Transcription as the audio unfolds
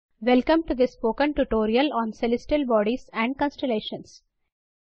Welcome to this spoken tutorial on celestial bodies and constellations.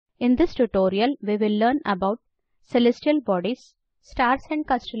 In this tutorial, we will learn about celestial bodies, stars and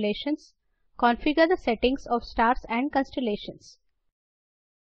constellations, configure the settings of stars and constellations.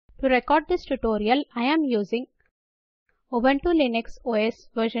 To record this tutorial, I am using Ubuntu Linux OS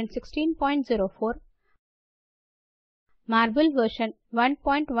version 16.04, Marble version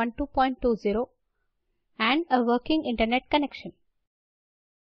 1.12.20 and a working internet connection.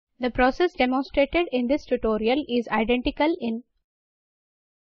 The process demonstrated in this tutorial is identical in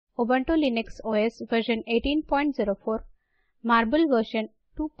Ubuntu Linux OS version 18.04, Marble version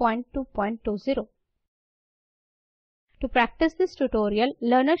 2.2.20. To practice this tutorial,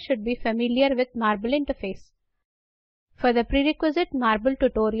 learners should be familiar with Marble interface. For the prerequisite Marble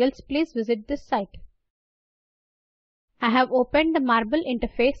tutorials, please visit this site. I have opened the Marble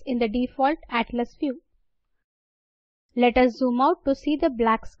interface in the default Atlas view. Let us zoom out to see the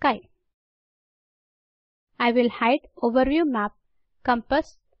black sky. I will hide Overview Map,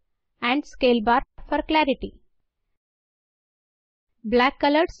 Compass and Scale bar for clarity. Black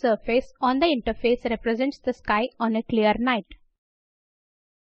colored surface on the interface represents the sky on a clear night.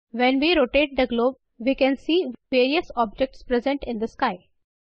 When we rotate the globe, we can see various objects present in the sky.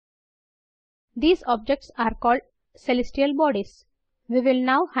 These objects are called celestial bodies. We will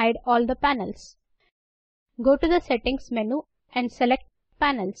now hide all the panels. Go to the Settings menu and select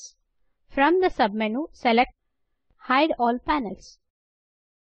Panels. From the submenu, select Hide all panels.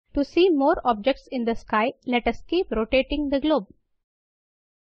 To see more objects in the sky, let us keep rotating the globe.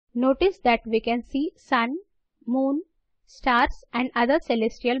 Notice that we can see sun, moon, stars and other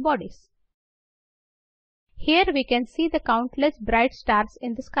celestial bodies. Here we can see the countless bright stars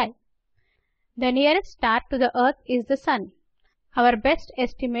in the sky. The nearest star to the Earth is the Sun. Our best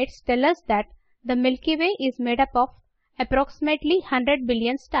estimates tell us that the Milky Way is made up of approximately 100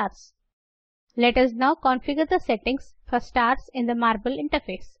 billion stars. Let us now configure the settings for stars in the Marble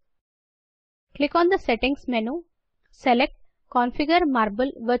interface. Click on the Settings menu, select Configure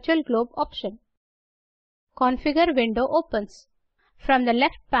Marble Virtual Globe option. Configure window opens. From the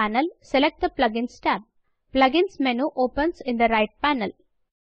left panel, select the Plugins tab. Plugins menu opens in the right panel.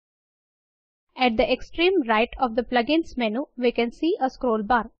 At the extreme right of the Plugins menu, we can see a scroll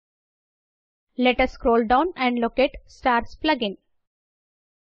bar. Let us scroll down and locate Stars plugin.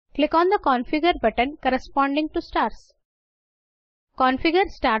 Click on the Configure button corresponding to Stars. Configure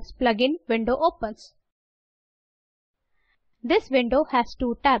Stars plugin window opens. This window has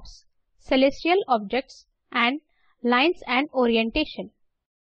two tabs, Celestial Objects and Lines and Orientation.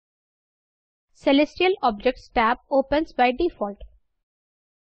 Celestial Objects tab opens by default.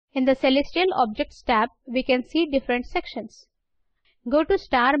 In the Celestial Objects tab, we can see different sections. Go to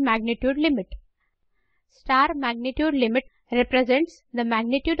Star Magnitude Limit. Star Magnitude Limit represents the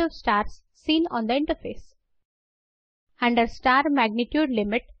magnitude of stars seen on the interface. Under Star Magnitude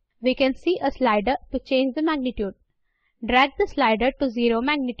Limit, we can see a slider to change the magnitude. Drag the slider to 0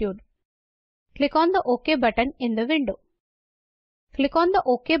 magnitude. Click on the OK button in the window. Click on the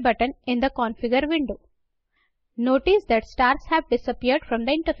OK button in the Configure window. Notice that stars have disappeared from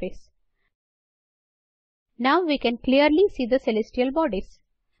the interface. Now we can clearly see the celestial bodies.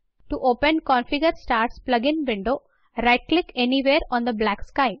 To open Configure Stars plugin window, right-click anywhere on the black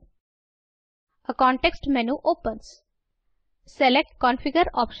sky. A context menu opens. Select Configure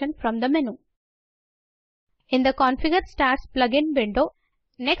option from the menu. In the Configure Stars plugin window,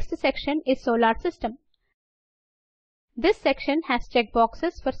 next section is Solar System. This section has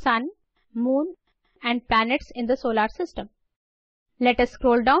checkboxes for Sun, Moon and planets in the solar system. Let us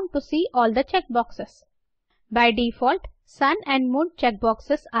scroll down to see all the checkboxes. By default, Sun and Moon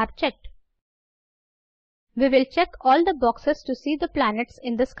checkboxes are checked. We will check all the boxes to see the planets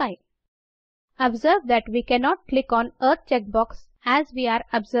in the sky. Observe that we cannot click on Earth checkbox as we are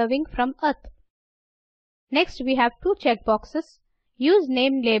observing from Earth. Next we have two checkboxes, Use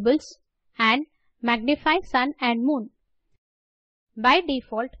name labels and Magnify Sun and Moon. By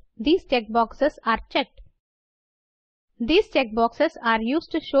default, these checkboxes are checked. These checkboxes are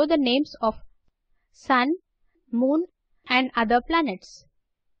used to show the names of Sun, Moon and other planets.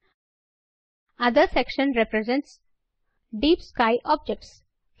 Other section represents deep sky objects.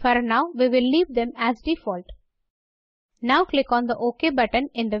 For now, we will leave them as default. Now click on the OK button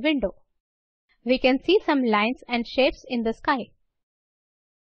in the window. We can see some lines and shapes in the sky.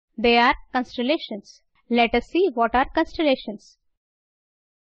 They are constellations. Let us see what are constellations.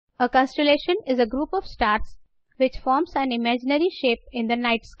 A constellation is a group of stars which forms an imaginary shape in the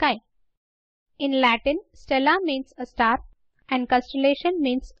night sky. In Latin, stella means a star and constellation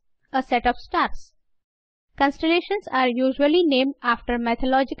means a set of stars. Constellations are usually named after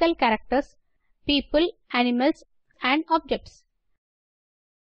mythological characters, people, animals, and objects.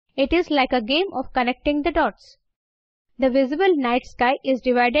 It is like a game of connecting the dots. The visible night sky is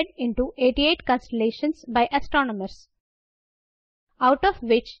divided into 88 constellations by astronomers, out of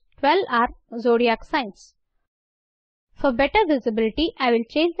which 12 are zodiac signs. For better visibility, I will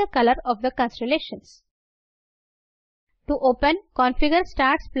change the color of the constellations. To open Configure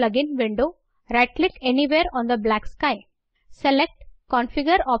Stars plugin window, right-click anywhere on the black sky. Select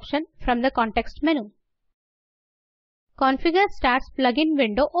Configure option from the context menu. Configure Stars plugin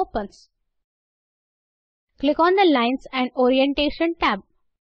window opens. Click on the Lines and Orientation tab.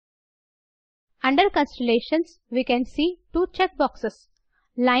 Under Constellations, we can see two checkboxes,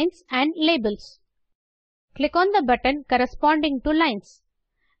 Lines and Labels. Click on the button corresponding to lines.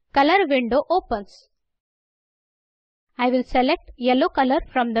 Color window opens. I will select yellow color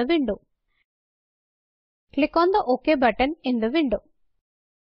from the window. Click on the OK button in the window.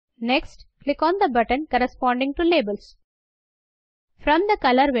 Next, click on the button corresponding to labels. From the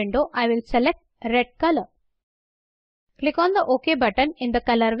color window, I will select red color. Click on the OK button in the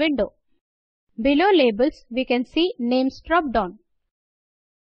color window. Below labels, we can see Names drop-down.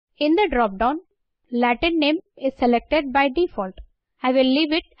 In the drop-down, Latin name is selected by default. I will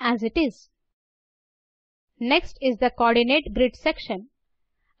leave it as it is. Next is the Coordinate Grid section.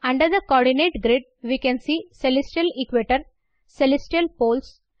 Under the Coordinate Grid, we can see Celestial Equator, Celestial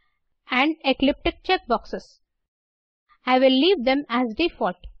Poles, and Ecliptic checkboxes. I will leave them as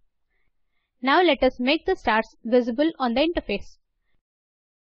default. Now let us make the stars visible on the interface.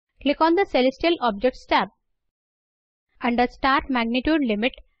 Click on the Celestial Objects tab. Under Star Magnitude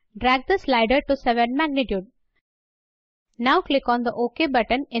Limit, drag the slider to 7 magnitude. Now click on the OK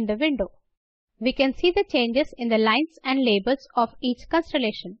button in the window. We can see the changes in the lines and labels of each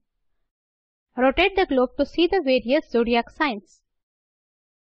constellation. Rotate the globe to see the various zodiac signs.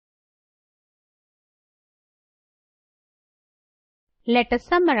 Let us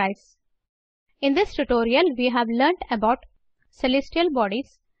summarize. In this tutorial, we have learnt about celestial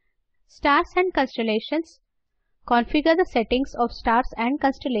bodies, stars and constellations, configure the settings of stars and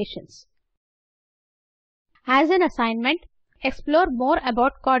constellations. As an assignment, explore more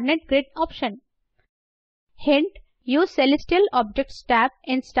about Coordinate Grid option. Hint: use Celestial Objects tab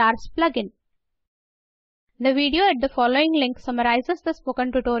in Stars plugin. The video at the following link summarizes the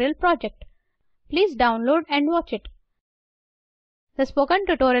spoken tutorial project. Please download and watch it. The Spoken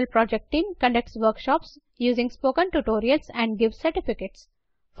Tutorial project team conducts workshops using spoken tutorials and gives certificates.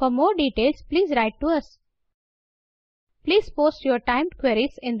 For more details, please write to us. Please post your timed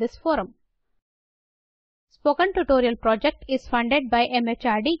queries in this forum. Spoken Tutorial project is funded by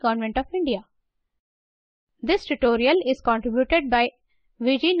MHRD, Government of India. This tutorial is contributed by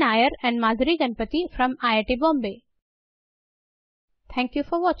Vijay Nair and Madhuri Ganpati from IIT Bombay. Thank you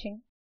for watching.